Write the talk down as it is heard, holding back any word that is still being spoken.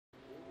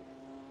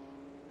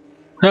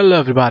Hello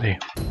everybody,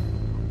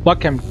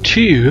 welcome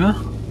to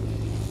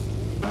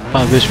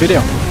this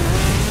video.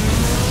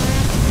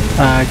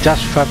 I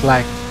just felt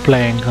like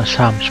playing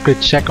some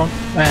Split Second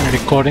and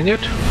recording it,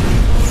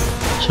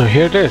 so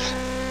here it is.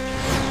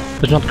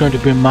 There's not going to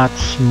be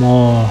much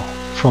more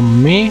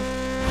from me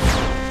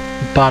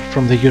apart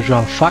from the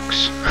usual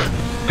facts.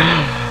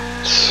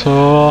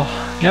 So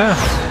yeah,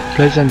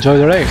 please enjoy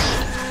the race.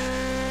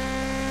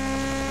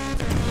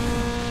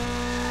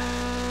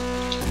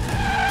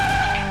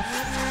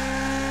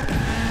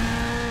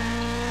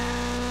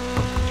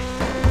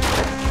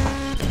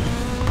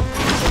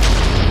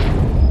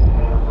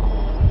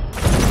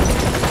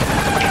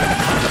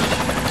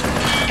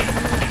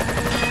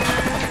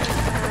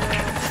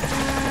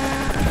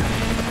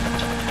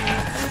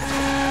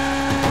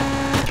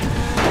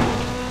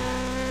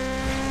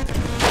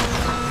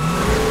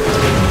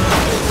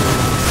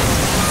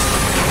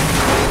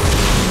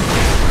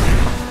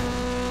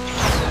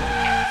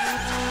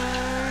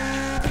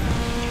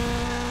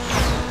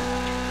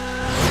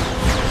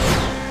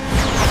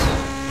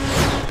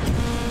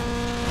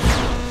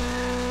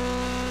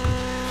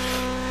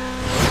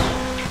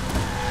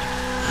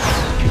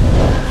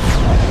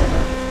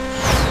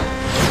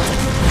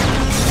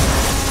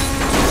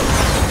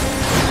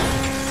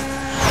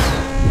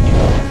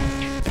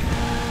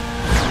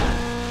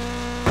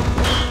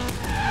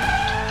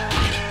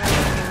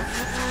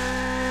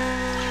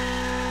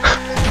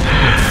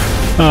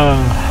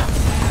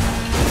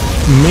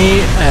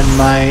 Me and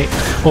my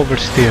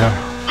oversteer.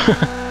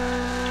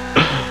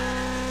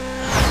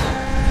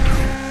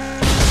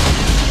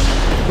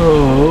 Oh.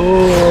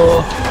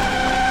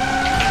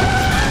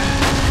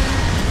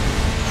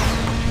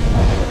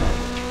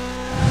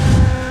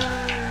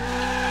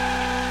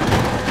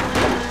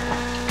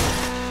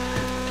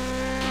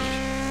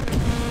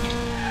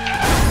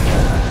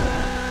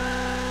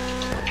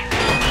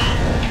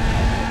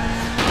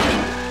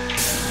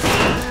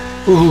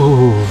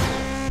 Ooh.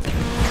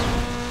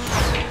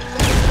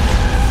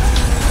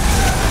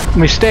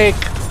 Mistake.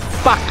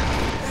 Fuck.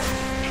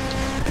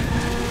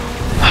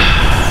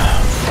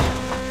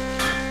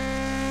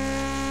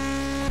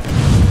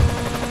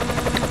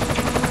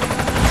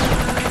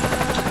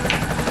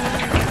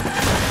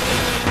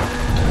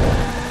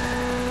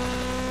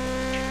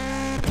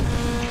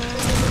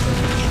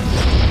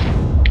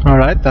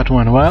 Alright, that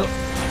went well.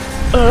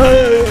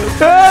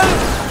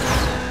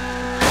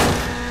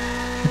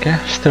 Okay,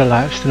 still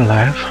alive, still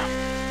alive.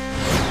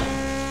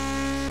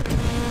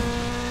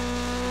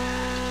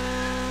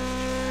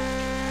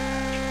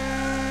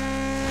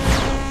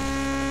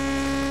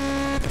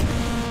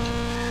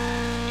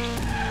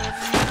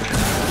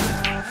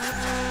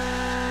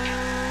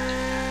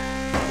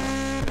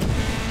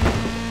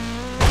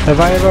 Have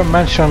I ever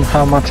mentioned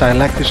how much I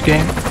like this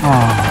game?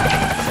 Oh,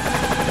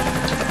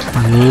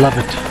 I love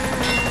it.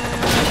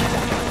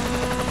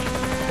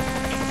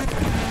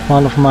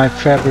 One of my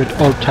favorite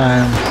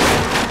all-time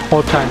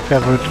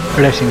favorite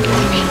racing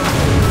games.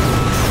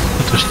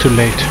 It was too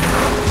late.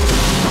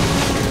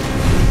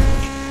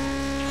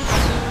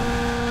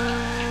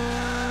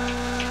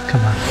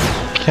 Come on,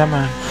 come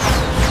on.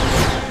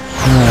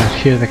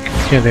 Here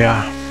they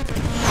are.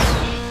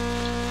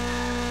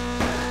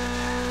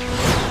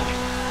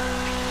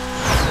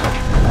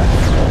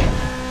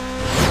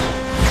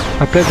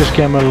 I played this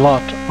game a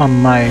lot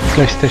on my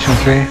PlayStation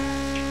 3.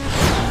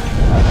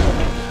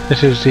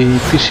 This is the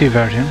PC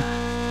version,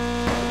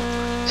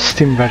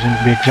 Steam version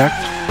to be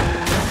exact.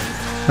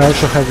 I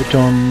also have it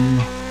on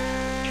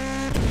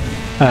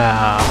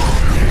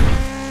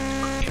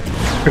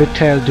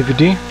retail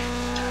DVD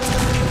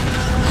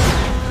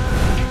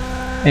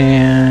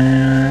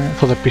and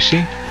for the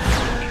PC,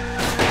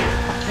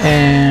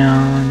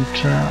 and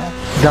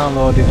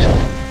download it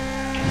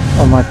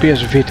on my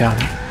PS Vita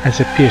as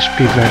a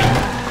PSP version,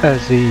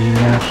 as the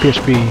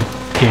PSP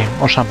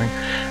game or something.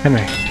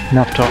 Anyway,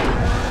 enough talk.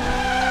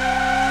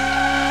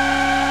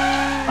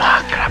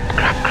 Crap.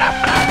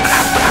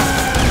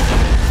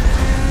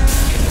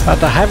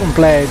 But I haven't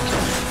played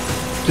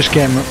this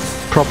game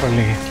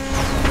properly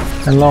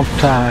in a long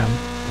time,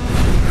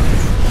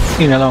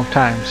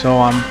 so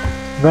I'm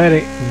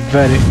very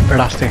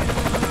rusty.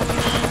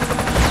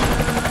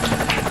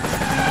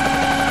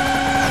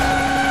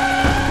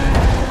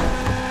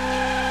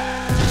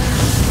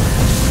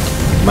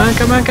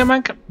 Come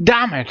on,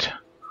 damn it!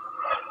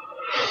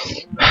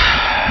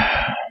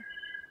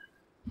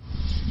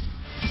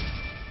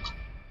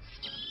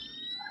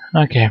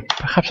 Okay,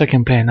 perhaps I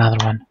can play another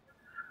one.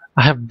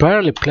 I have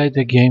barely played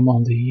the game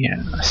on the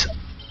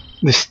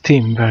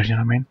Steam version,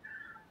 I mean.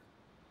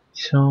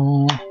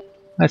 So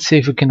let's see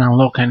if we can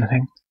unlock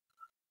anything.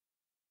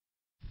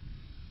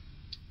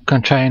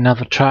 Can try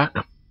another track.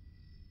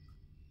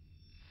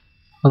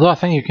 Although I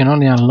think you can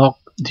only unlock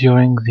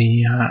during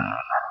the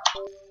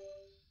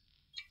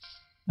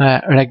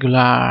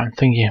regular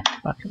thingy.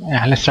 But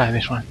yeah, let's try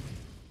this one.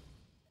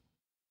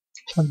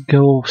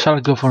 Shall I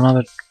go for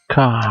another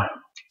car?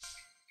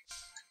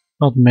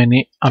 Not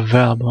many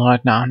available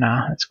right now.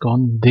 Now let's go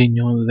and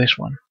continue this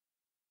one.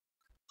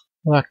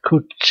 Well, I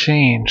could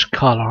change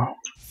color.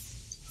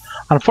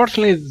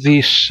 Unfortunately,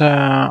 this,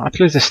 at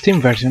least the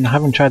Steam version, I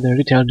haven't tried the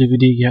retail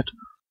DVD yet,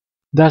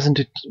 doesn't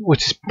it,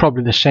 which is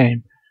probably the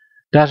same,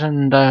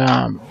 doesn't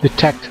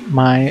detect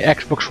my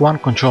Xbox One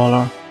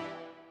controller.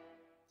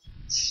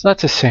 So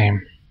that's a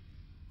shame.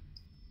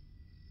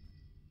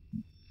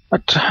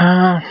 But,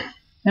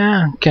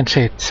 yeah, can't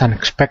say it's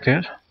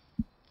unexpected.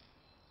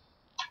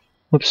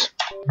 Oops,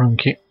 wrong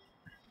key.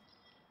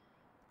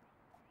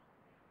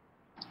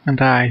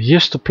 And I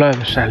used to play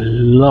this a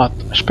lot,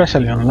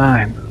 especially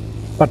online,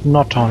 but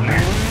not only.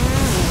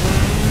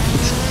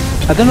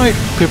 I don't know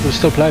if people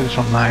still play this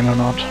online or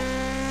not.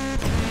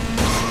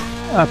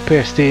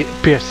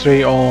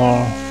 PS3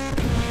 or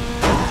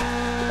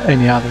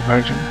any other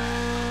version.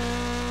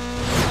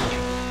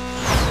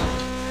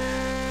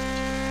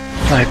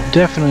 I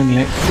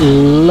definitely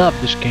love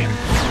this game.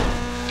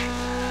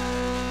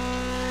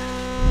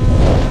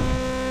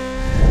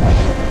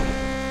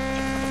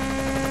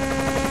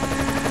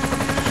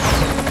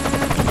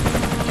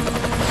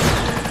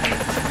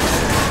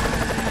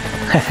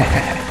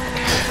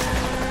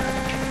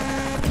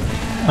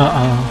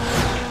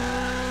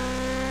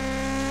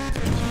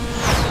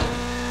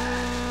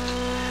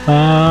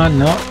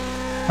 No,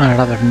 I'd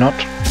rather not.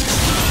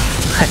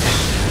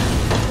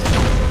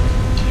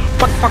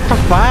 Fuck!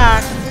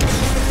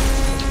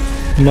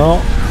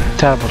 No,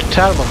 terrible.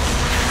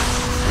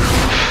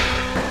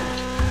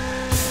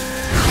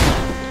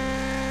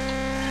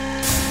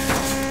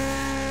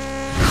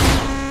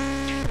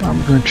 I'm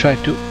going to try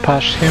to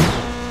pass him.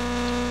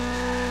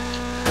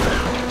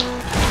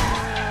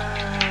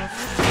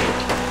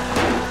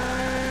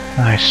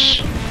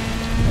 Nice.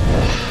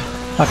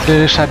 At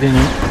least I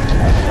didn't.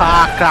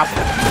 Ah, crap!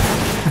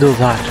 Do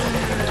that.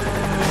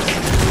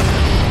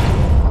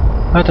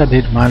 But I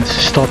did manage to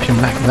stop him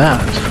like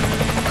that.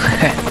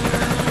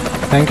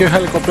 Thank you,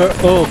 helicopter.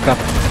 Oh, crap.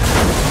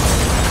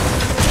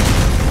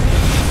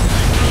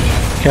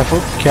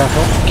 Careful.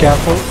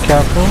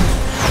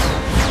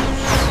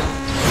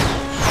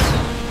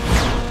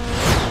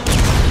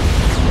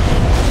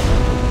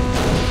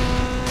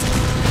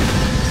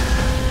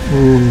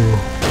 Ooh.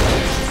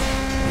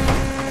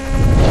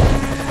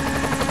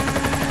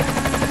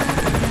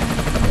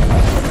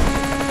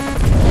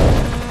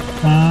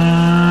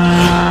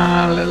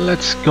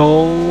 Let's go.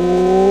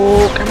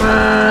 Come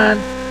on.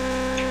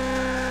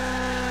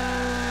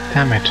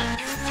 Damn it.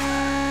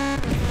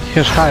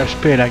 Here's higher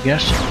speed, I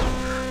guess.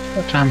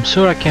 But I'm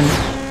sure I can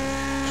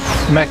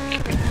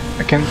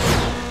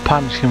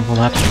punish him for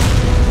that.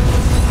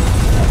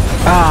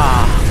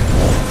 Ah!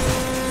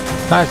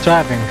 Nice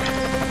driving.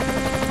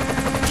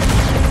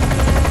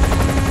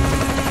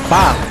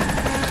 Wow.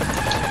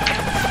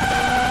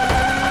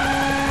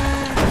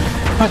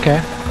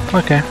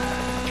 Okay.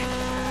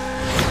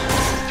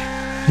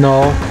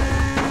 No.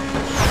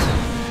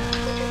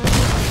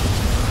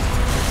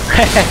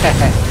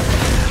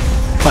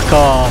 Fuck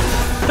off.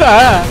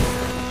 Ah.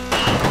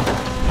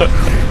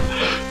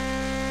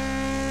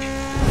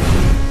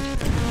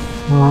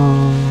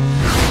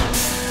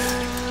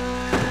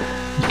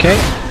 Okay,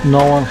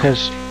 no one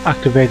has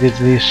activated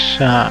this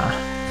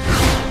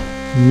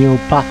new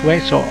pathway,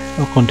 so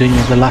I'll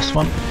continue the last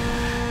one.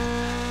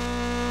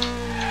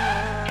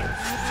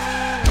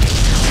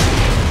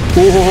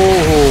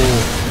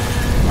 Ooh.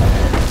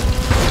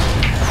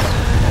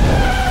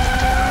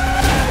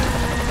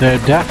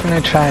 They're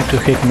definitely trying to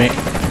hit me.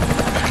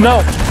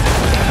 No!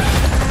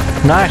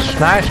 Nice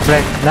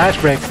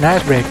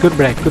break, good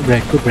break.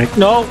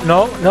 No!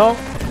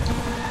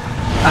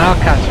 I'll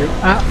catch you.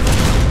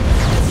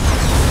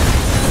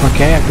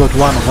 Okay, I got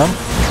one of them.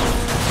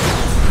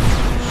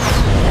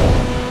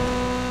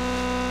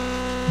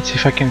 Let's see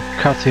if I can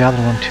catch the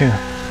other one too.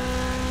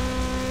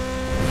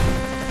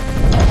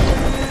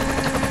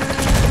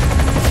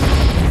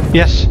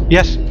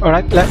 Yes,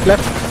 alright,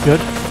 left,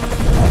 good.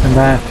 And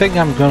I think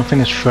I'm gonna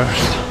finish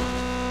first.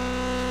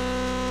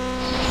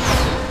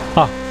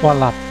 Oh, one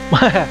lap.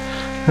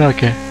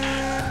 Okay.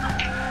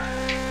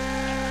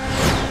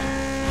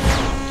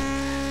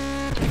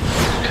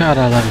 God,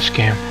 I love this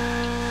game.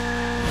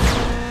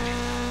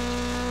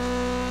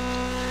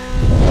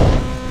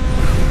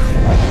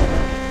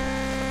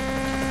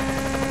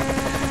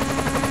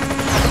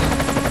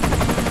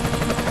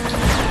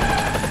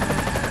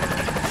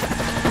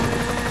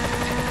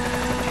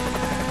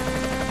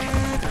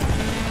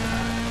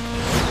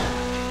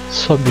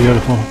 So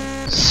beautiful,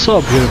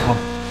 so beautiful.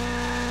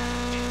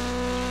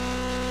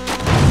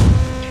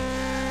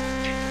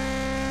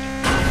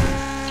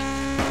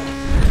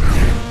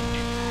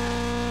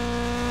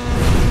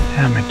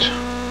 Damn it.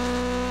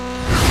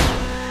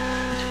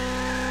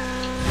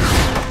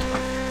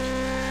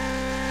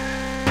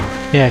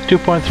 Yeah,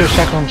 2.3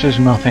 seconds is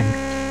nothing.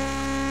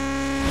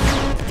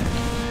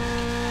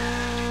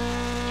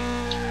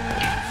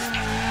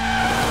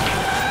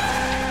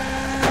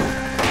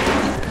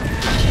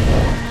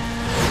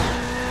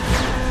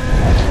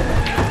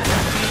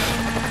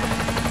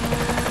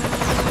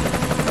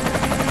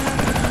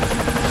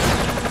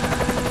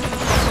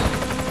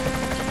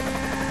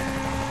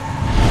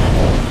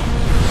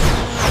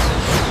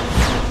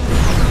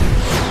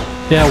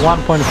 Yeah,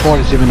 1.4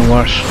 is even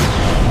worse.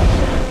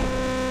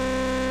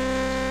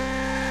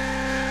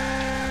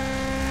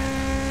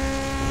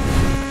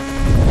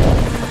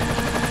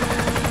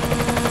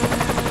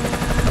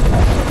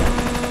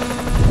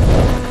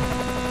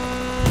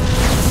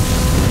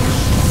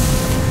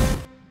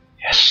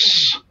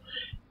 Yes!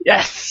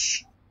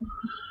 Yes!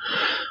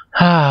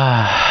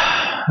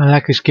 I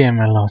like this game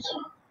a lot.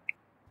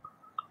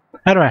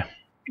 Anyway,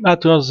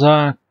 that was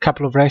a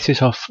couple of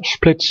races of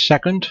split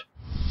second.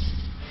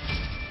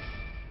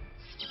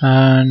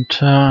 And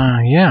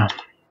yeah,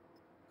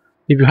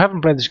 if you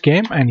haven't played this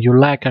game and you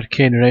like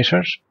arcade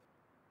racers,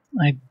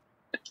 I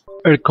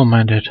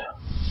recommend it.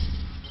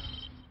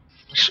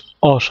 It's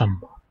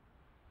awesome.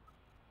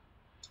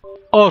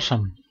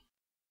 Awesome.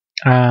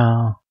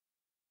 On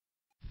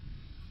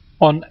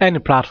any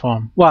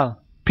platform. Well,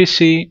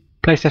 PC,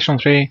 PlayStation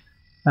 3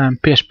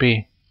 and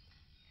PSP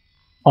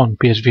on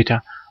PS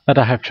Vita that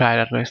I have tried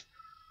at least.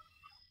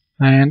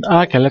 And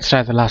okay, let's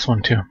try the last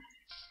one too.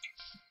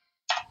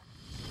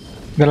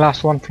 The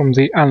last one from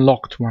the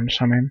unlocked ones,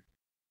 I mean.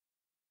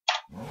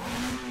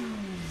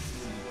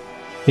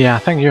 Yeah, I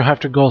think you have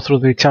to go through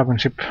the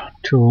championship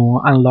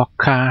to unlock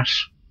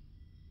cars.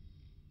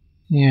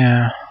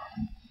 Yeah.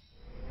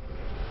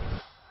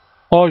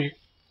 Or,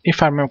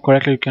 if I remember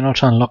correctly, you can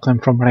also unlock them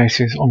from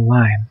races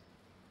online.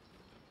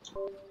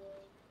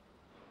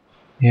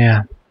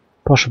 Yeah,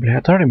 possibly.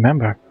 I don't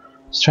remember.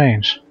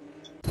 Strange.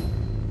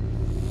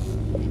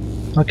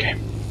 Okay.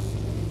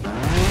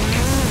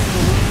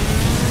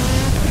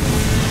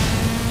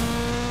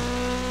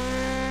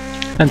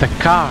 And the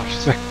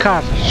cars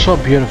are so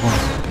beautiful.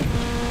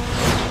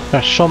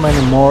 There are so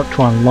many more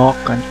to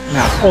unlock and they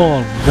are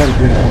all very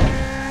beautiful.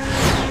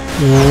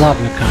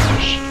 Lovely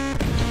cars.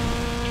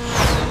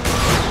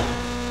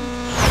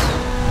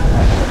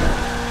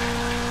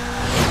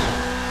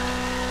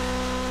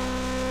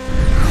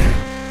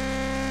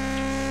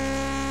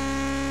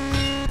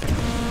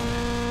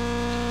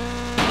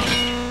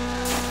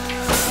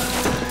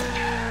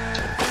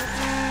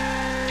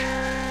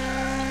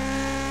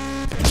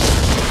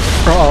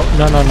 Oh,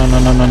 no.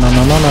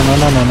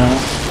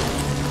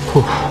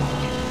 Whew.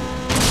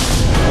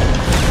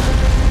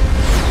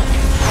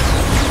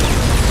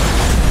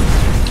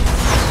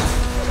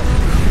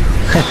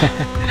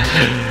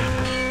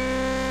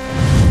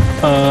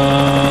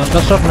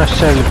 That's not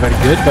necessarily very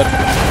good, but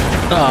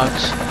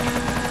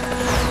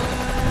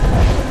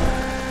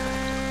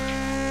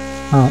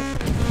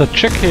the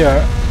trick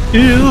here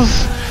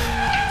is,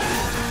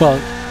 well,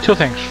 two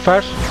things.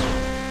 First,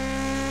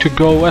 to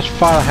go as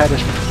far ahead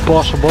as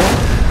possible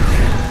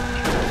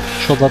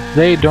so that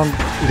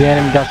the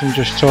enemy doesn't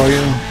destroy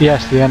you.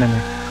 Yes, the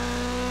enemy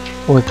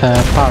with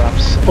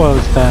power-ups or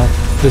with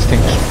these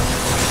things.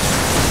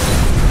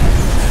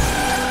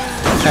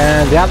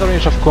 And the other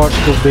is, of course,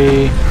 to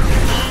be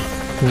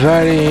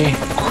very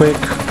quick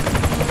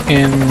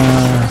in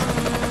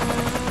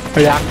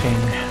reacting.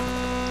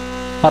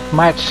 That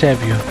might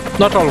save you.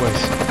 Not always.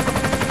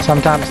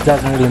 Sometimes it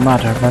doesn't really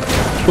matter, but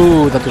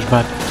ooh, that was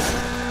bad.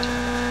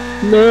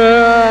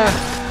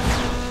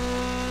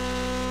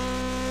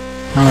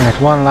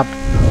 Alright, one lap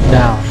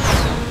down.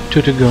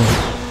 2 to go.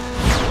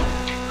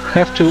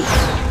 Have to...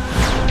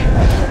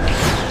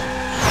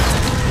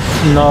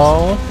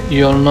 No,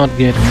 you'll not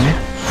get me.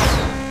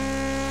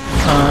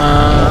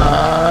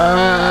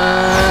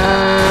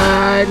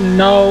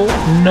 No,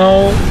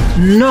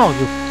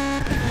 you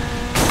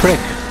prick.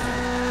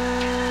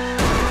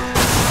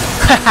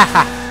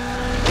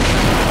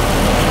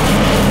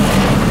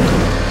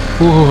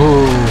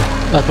 Ooh,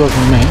 that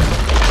wasn't me.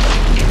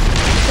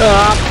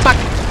 Fuck!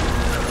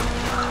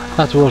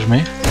 That was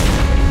me.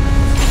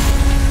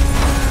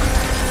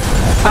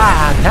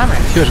 Ah, damn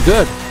it, he was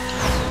good.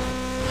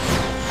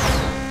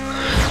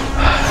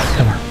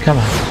 Come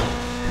on.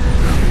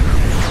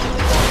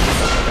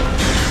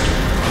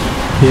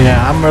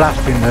 Yeah, I'm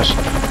rasping this.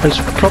 It's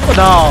proper.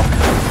 No!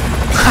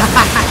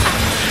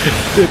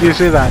 Did you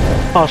see that?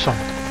 Awesome.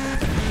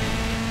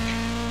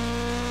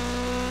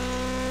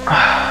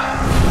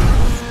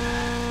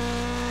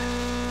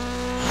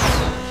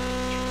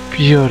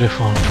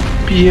 Beautiful.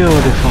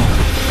 Beautiful.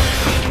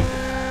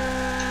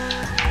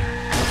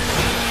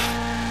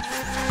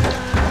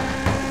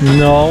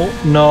 No.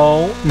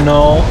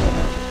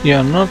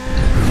 You're not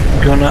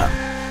gonna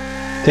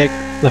take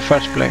the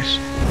first place.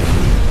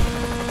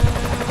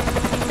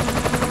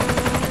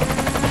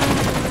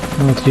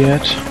 Not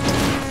yet.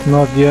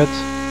 Not yet.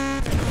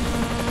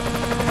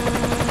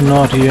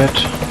 Not yet.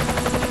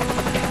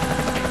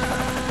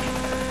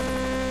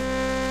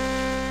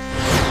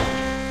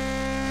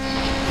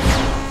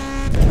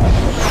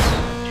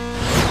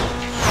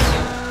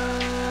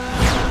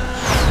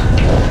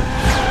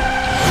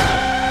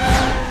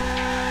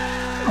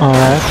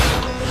 Alright.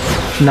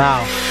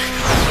 Now.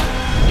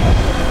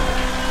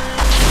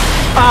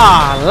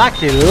 Ah,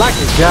 lucky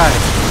guy.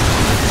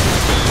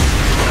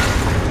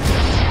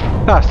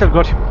 Ah, still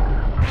got him.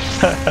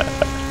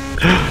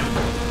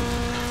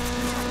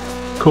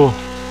 Cool.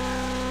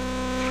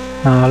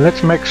 Now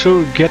let's make sure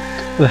we get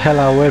the hell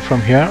away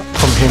from here,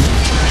 from him.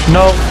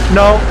 No,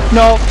 no,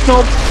 no,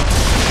 no!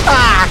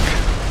 Ah!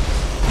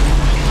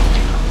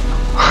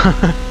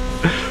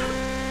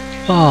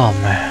 Oh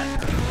man.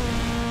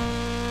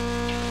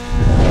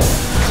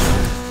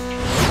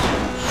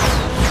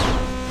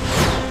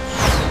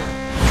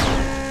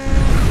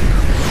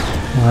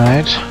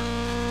 Right.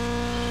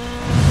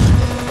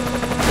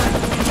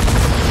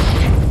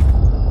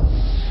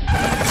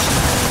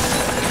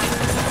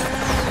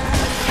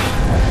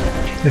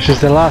 This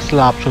is the last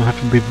lap, so we have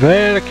to be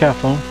very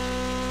careful.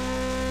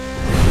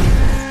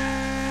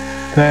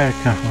 Very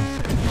careful.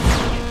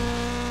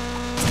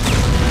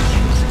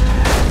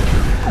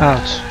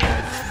 Out.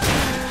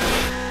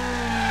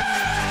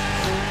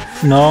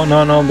 No,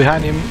 no, no,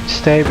 behind him.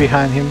 Stay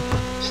behind him.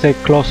 Stay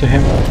close to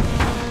him.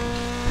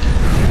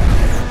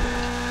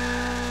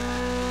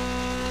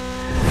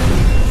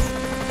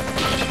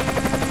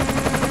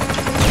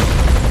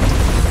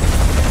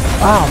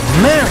 Oh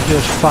man, he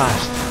was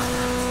fast.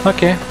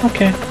 Okay,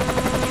 okay.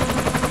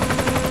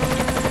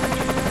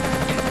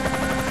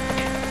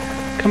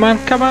 Come on,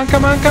 come on,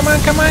 come on, come on,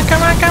 come on,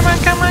 come on, come on,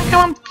 come on, come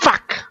on.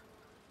 Fuck!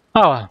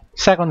 Oh well,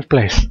 second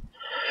place.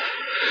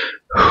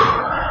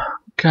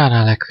 God,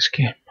 I like this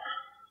game.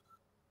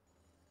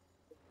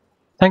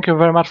 Thank you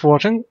very much for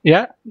watching.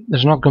 Yeah,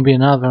 there's not gonna be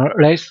another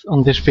race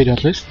on this video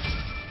at least.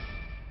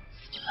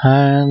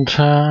 And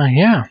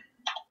yeah.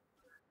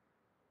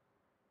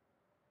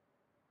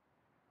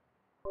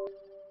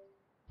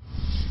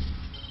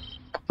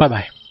 Bye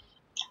bye.